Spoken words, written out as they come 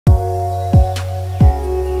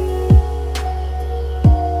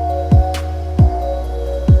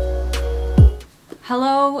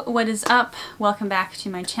Hello, what is up? Welcome back to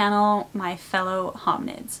my channel, my fellow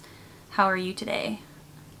hominids. How are you today?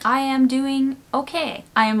 I am doing okay.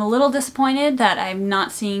 I am a little disappointed that I'm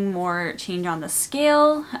not seeing more change on the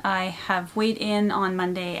scale. I have weighed in on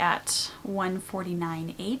Monday at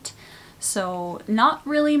 149.8, so not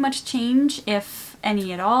really much change, if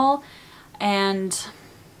any at all, and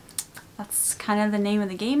that's kind of the name of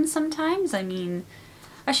the game sometimes. I mean,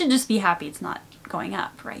 I should just be happy it's not going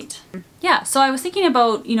up, right? Yeah, so I was thinking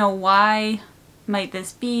about, why might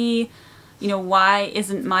this be? Why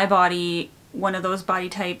isn't my body one of those body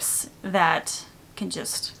types that can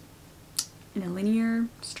just, in a linear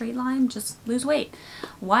straight line, just lose weight?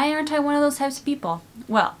 Why aren't I one of those types of people?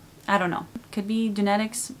 Well, I don't know. Could be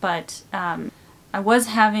genetics, but I was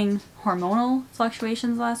having hormonal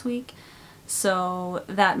fluctuations last week, so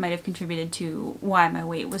that might have contributed to why my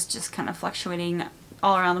weight was just kind of fluctuating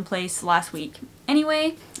all around the place last week.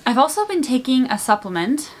 Anyway, I've also been taking a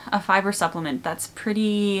supplement, a fiber supplement that's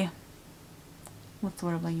pretty, what's the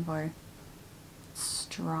word I'm looking for?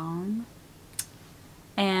 Strong.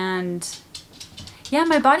 And yeah,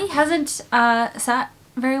 my body hasn't sat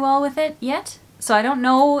very well with it yet, so I don't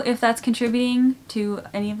know if that's contributing to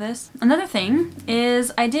any of this. Another thing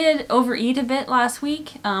is I did overeat a bit last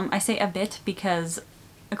week. I say a bit because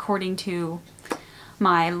according to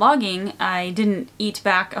my logging, I didn't eat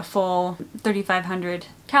back a full 3,500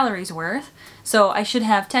 calories worth, so I should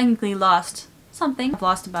have technically lost something. I've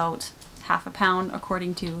lost about half a pound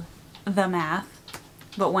according to the math,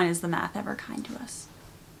 but when is the math ever kind to us?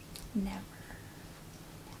 Never.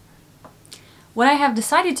 What I have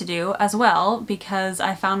decided to do as well, because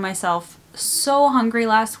I found myself so hungry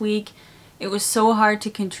last week, it was so hard to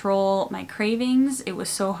control my cravings, it was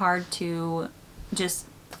so hard to just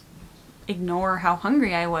ignore how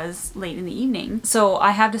hungry I was late in the evening. So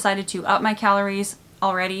I have decided to up my calories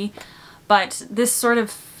already, but this sort of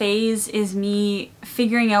phase is me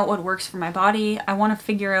figuring out what works for my body. I want to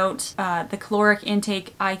figure out the caloric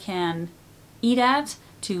intake I can eat at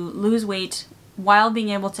to lose weight while being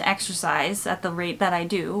able to exercise at the rate that I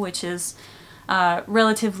do, which is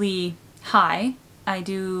relatively high. I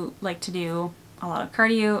do like to do a lot of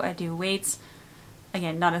cardio, I do weights.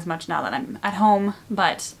 Again, not as much now that I'm at home,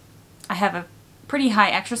 but I have a pretty high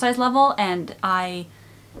exercise level and I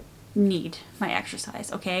need my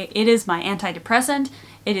exercise, okay? It is my antidepressant.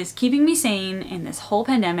 It is keeping me sane in this whole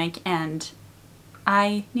pandemic and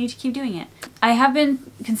I need to keep doing it. I have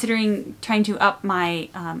been considering trying to up my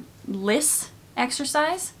LISS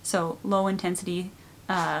exercise, so low intensity,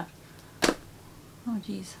 oh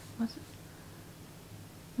geez, what's it?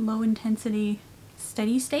 Low intensity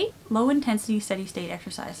steady state? Low intensity steady state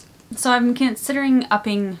exercise. So I'm considering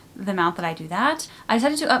upping the amount that I do that. I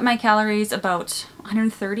decided to up my calories about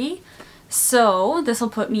 130, so this will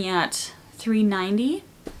put me at 390.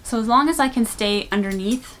 So as long as I can stay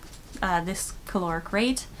underneath this caloric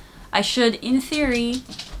rate, I should, in theory,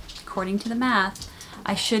 according to the math,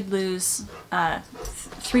 I should lose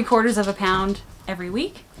 3/4 of a pound every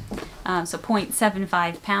week, so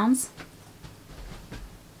 0.75 pounds.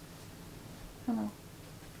 Hello.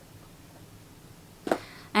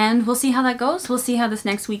 And we'll see how that goes. We'll see how this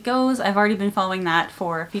next week goes. I've already been following that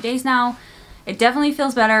for a few days now. It definitely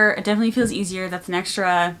feels better. It definitely feels easier. That's an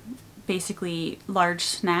extra, basically, large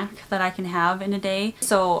snack that I can have in a day.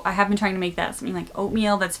 So I have been trying to make that something like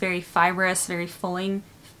oatmeal that's very fibrous, very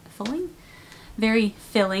very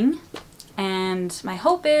filling. And my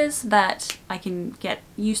hope is that I can get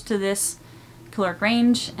used to this caloric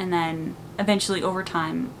range and then eventually over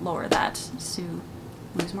time lower that to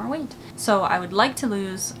lose more weight. So I would like to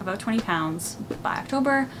lose about 20 pounds by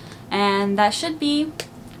October, and that should be,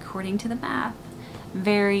 according to the math,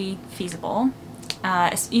 very feasible.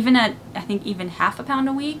 Even at, I think, even half a pound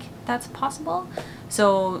a week, that's possible.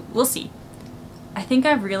 So we'll see. I think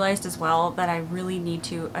I've realized as well that I really need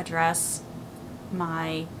to address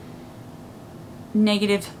my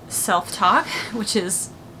negative self-talk, which is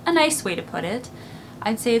a nice way to put it.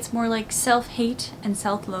 I'd say it's more like self-hate and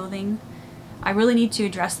self-loathing. I really need to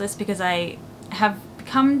address this because I have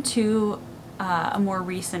come to a more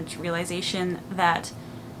recent realization that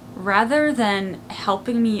rather than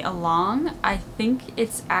helping me along, I think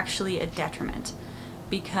it's actually a detriment.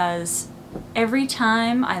 Because every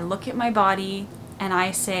time I look at my body and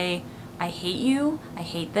I say, I hate you, I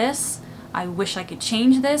hate this, I wish I could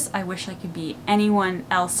change this, I wish I could be anyone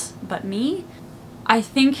else but me, I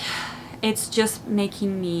think it's just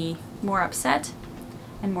making me more upset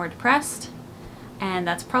and more depressed. And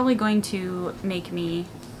that's probably going to make me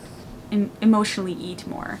emotionally eat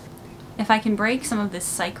more. If I can break some of this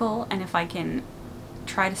cycle and if I can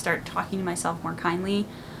try to start talking to myself more kindly,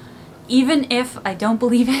 even if I don't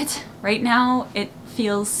believe it right now, it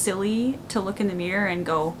feels silly to look in the mirror and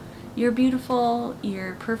go, you're beautiful,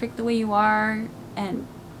 you're perfect the way you are, and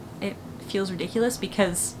it feels ridiculous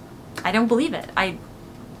because I don't believe it. I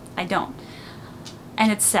don't.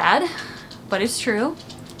 And it's sad, but it's true.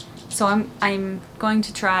 So I'm going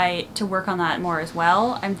to try to work on that more as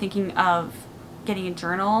well. I'm thinking of getting a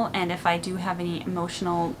journal, and if I do have any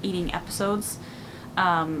emotional eating episodes,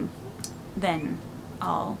 then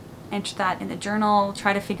I'll enter that in the journal,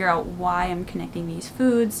 try to figure out why I'm connecting these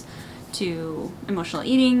foods to emotional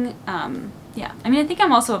eating. Yeah, I mean, I think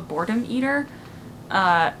I'm also a boredom eater.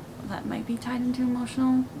 That might be tied into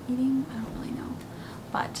emotional eating. I don't really know.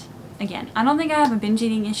 But again, I don't think I have a binge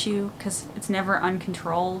eating issue because it's never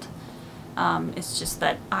uncontrolled. It's just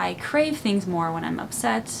that I crave things more when I'm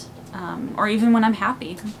upset, or even when I'm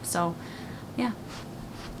happy. So yeah.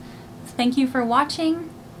 Thank you for watching.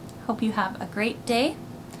 Hope you have a great day,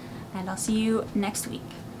 and I'll see you next week.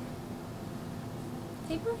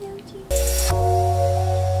 Say bye, Archie.